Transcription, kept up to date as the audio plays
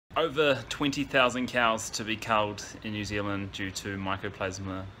over 20,000 cows to be culled in New Zealand due to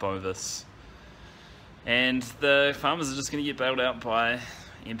Mycoplasma bovis. And the farmers are just going to get bailed out by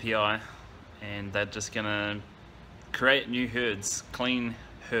MPI, and they're just going to create new herds, clean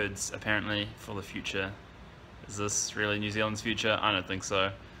herds apparently, for the future. Is this really New Zealand's future? I don't think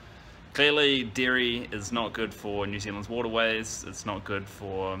so. Clearly dairy is not good for New Zealand's waterways, it's not good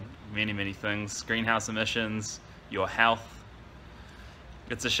for many things, greenhouse emissions, your health.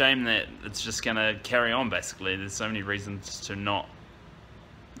 It's a shame that it's just going to carry on basically. There's so many reasons to not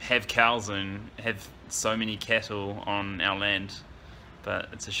have cows and have so many cattle on our land, but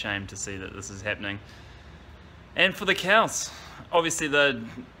it's a shame to see that this is happening. And for the cows, obviously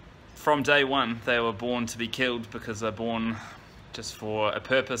from day one they were born to be killed, because they're born just for a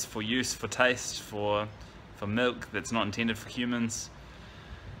purpose, for use, for taste, for milk that's not intended for humans.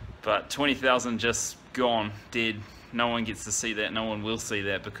 But 20,000 just gone, dead. No one gets to see that, no one will see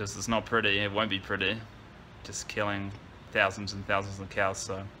that, because it's not pretty, it won't be pretty. Just killing thousands and thousands of cows.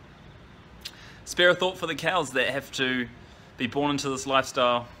 So spare a thought for the cows that have to be born into this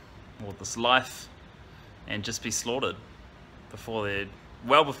lifestyle, or this life, and just be slaughtered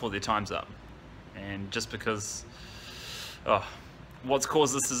well before their time's up. And just because, what's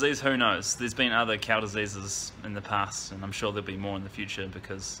caused this disease, who knows? There's been other cow diseases in the past, and I'm sure there'll be more in the future,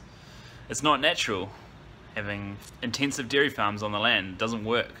 because it's not natural. Having intensive dairy farms on the land doesn't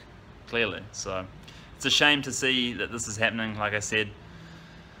work, clearly. So it's a shame to see that this is happening, like I said.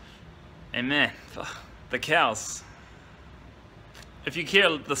 And man, the cows, if you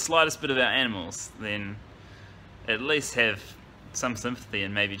care the slightest bit about animals, then at least have some sympathy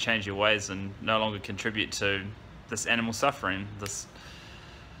and maybe change your ways and no longer contribute to this animal suffering, this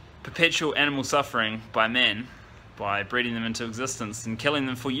perpetual animal suffering by man, by breeding them into existence and killing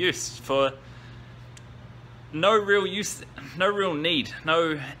them for use, for no real use, no real need,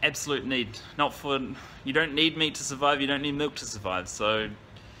 no absolute need. You don't need meat to survive, you don't need milk to survive. So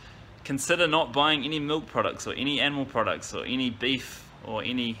consider not buying any milk products or any animal products or any beef or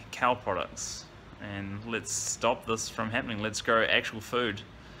any cow products. And let's stop this from happening. Let's grow actual food,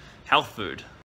 health food.